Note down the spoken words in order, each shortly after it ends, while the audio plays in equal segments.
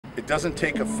It doesn't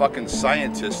take a fucking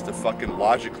scientist to fucking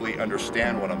logically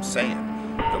understand what I'm saying.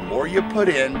 The more you put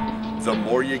in, the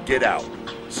more you get out.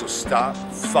 So stop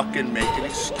fucking making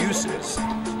excuses.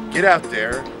 Get out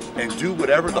there and do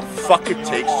whatever the fuck it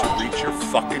takes to reach your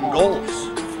fucking goals.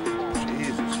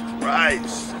 Jesus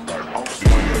Christ.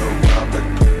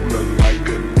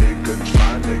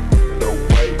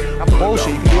 Bullshit,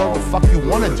 you can do whatever the fuck you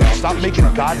want to do. Stop making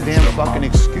goddamn fucking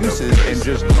excuses and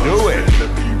just do it.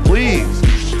 Please,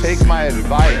 take my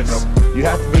advice. You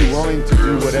have to be willing to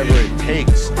do whatever it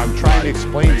takes. I'm trying to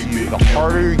explain to you, the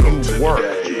harder you work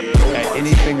at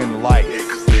anything in life,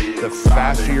 the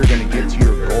faster you're going to get to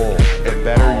your goal, the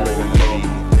better you're going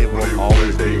to be. It will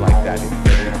always be like that in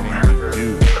everything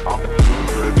you do.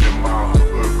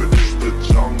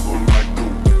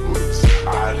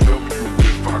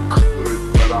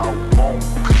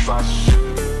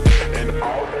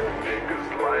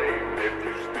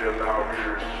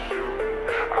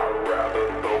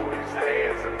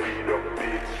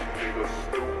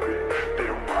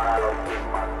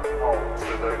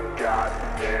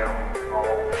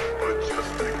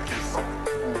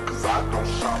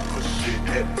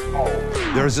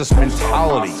 There's this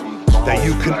mentality that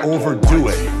you can overdo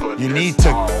it. You need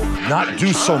to not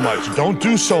do so much. Don't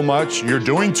do so much. You're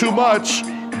doing too much.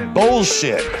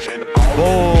 Bullshit.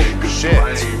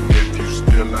 Bullshit.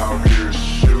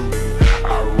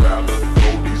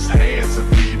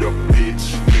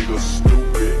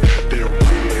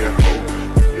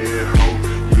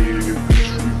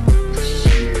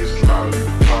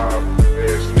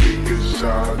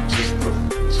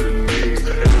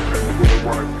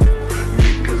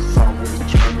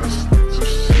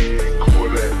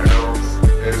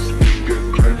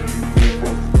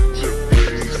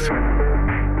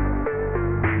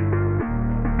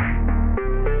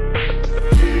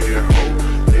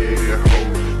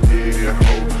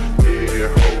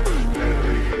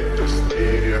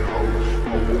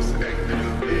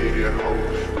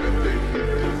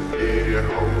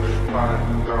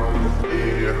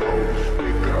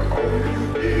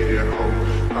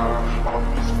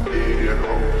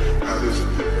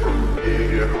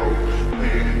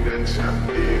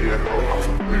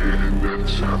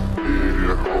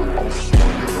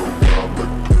 I'm